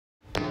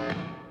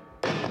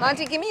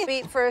Monty, give me a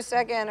beat for a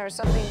second or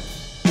something.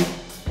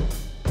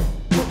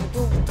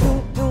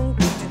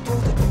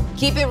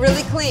 Keep it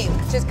really clean.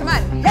 Just come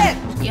on, hit.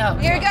 Yo.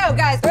 Here we go,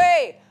 guys.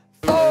 3,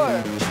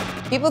 4.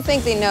 People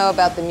think they know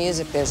about the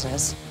music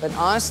business, but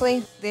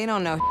honestly, they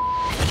don't know.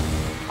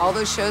 All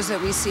those shows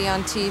that we see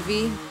on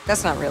TV,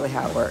 that's not really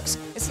how it works.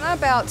 It's not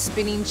about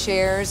spinning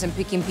chairs and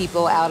picking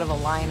people out of a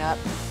lineup.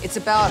 It's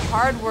about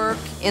hard work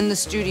in the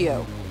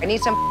studio. I need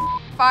some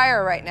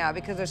fire right now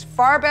because there's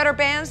far better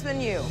bands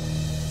than you.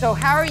 So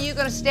how are you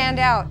gonna stand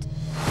out?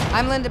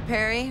 I'm Linda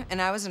Perry,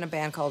 and I was in a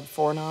band called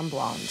 4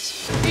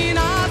 Non-Blondes.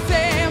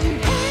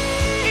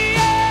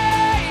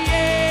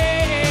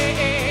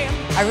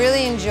 I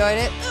really enjoyed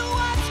it.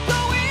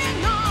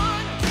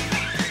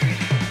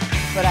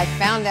 But I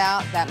found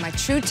out that my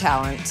true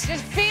talent,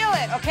 just feel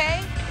it,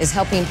 okay, is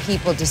helping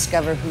people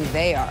discover who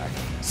they are.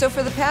 So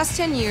for the past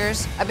 10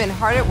 years, I've been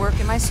hard at work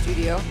in my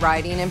studio,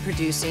 writing and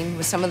producing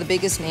with some of the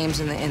biggest names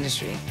in the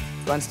industry.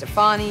 Gwen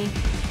Stefani,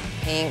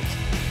 Pink,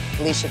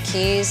 Alicia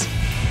Keys.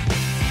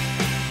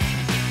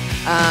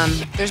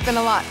 There's been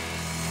a lot.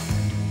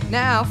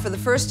 Now, for the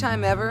first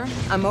time ever,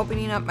 I'm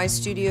opening up my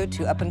studio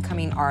to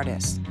up-and-coming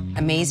artists,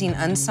 amazing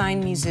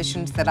unsigned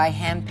musicians that I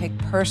handpick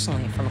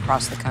personally from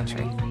across the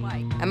country.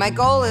 And my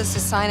goal is to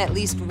sign at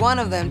least one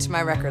of them to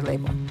my record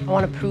label. I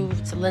want to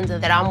prove to Linda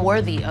that I'm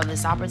worthy of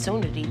this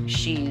opportunity.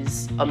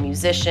 She's a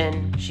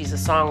musician, she's a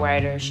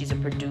songwriter, she's a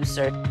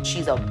producer,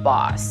 she's a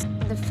boss.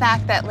 The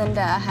fact that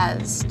Linda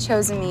has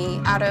chosen me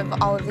out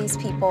of all of these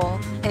people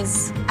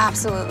is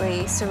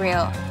absolutely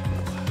surreal.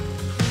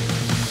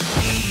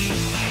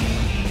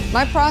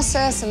 My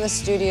process in the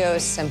studio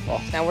is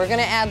simple. Now we're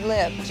gonna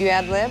ad-lib. Do you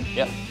ad-lib?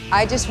 Yep.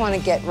 I just want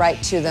to get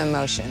right to the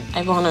emotion.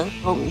 I want to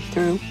help me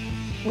through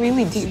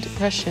really deep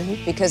depression.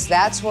 Because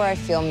that's where I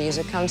feel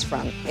music comes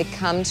from. It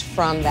comes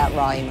from that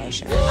raw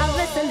emotion. I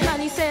listen,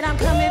 honey, said I'm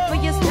coming for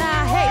your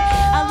style. Hey,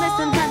 I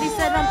listen, honey,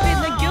 said I'm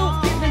feeling you.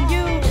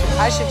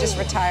 I should just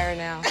retire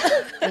now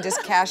and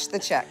just cash the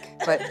check.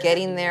 But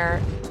getting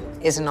there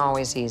isn't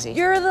always easy.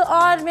 You're the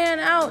odd man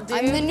out, dude.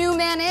 I'm the new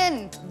man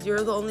in.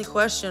 You're the only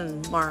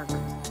question mark.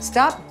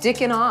 Stop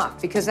dicking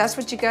off, because that's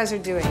what you guys are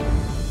doing.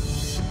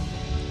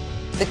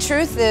 The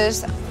truth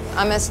is,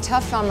 I'm as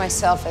tough on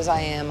myself as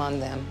I am on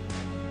them.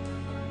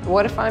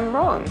 What if I'm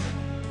wrong?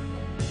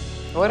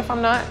 What if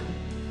I'm not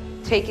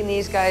taking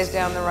these guys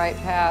down the right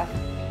path?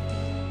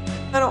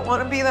 I don't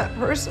want to be that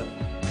person.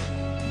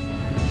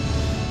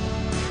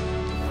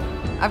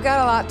 I've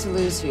got a lot to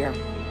lose here.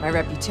 My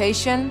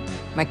reputation,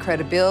 my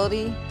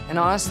credibility, and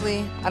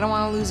honestly, I don't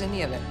want to lose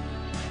any of it.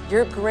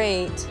 You're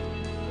great,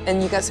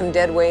 and you got some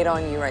dead weight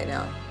on you right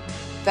now.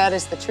 That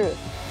is the truth.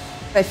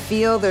 I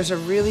feel there's a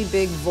really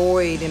big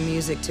void in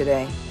music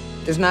today.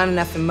 There's not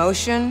enough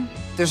emotion,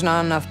 there's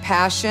not enough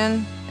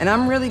passion, and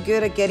I'm really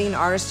good at getting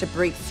artists to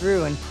break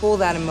through and pull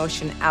that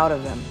emotion out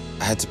of them.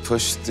 I had to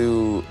push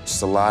through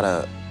just a lot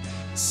of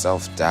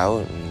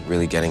self-doubt and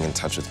really getting in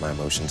touch with my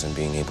emotions and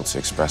being able to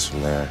express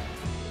from there.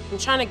 I'm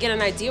trying to get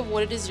an idea of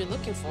what it is you're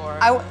looking for.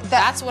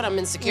 That's what I'm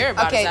insecure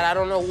about, okay. Is that I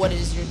don't know what it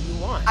is you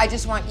want. I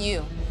just want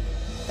you.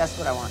 That's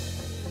what I want.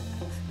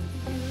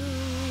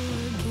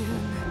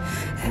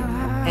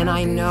 And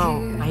I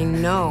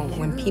know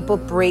when people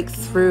break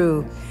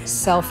through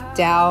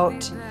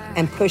self-doubt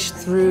and push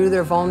through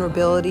their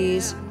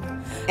vulnerabilities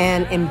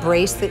and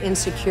embrace the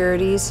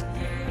insecurities,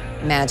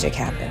 magic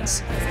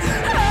happens.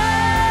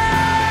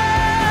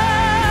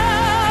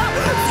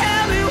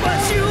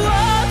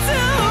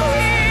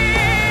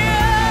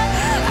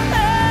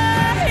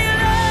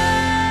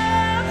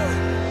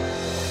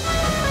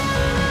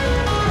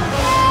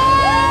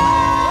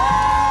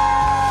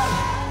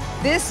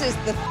 This is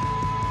the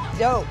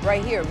dope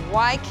right here.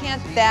 Why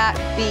can't that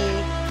be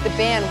the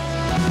band?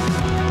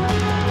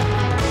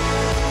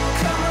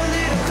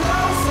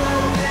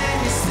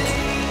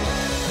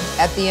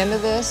 At the end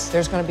of this,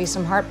 there's gonna be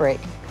some heartbreak.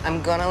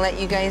 I'm gonna let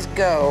you guys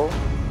go.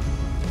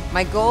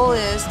 My goal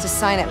is to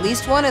sign at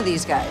least one of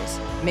these guys,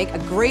 make a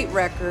great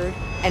record,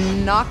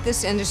 and knock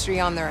this industry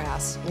on their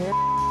ass. You're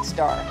a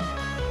star.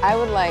 I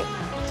would like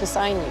to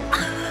sign you.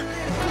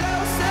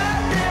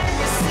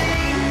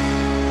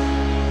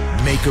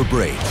 Make or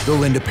Break, The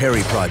Linda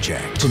Perry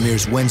Project,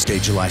 premieres Wednesday,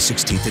 July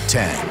 16th at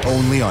 10,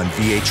 only on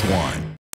VH1.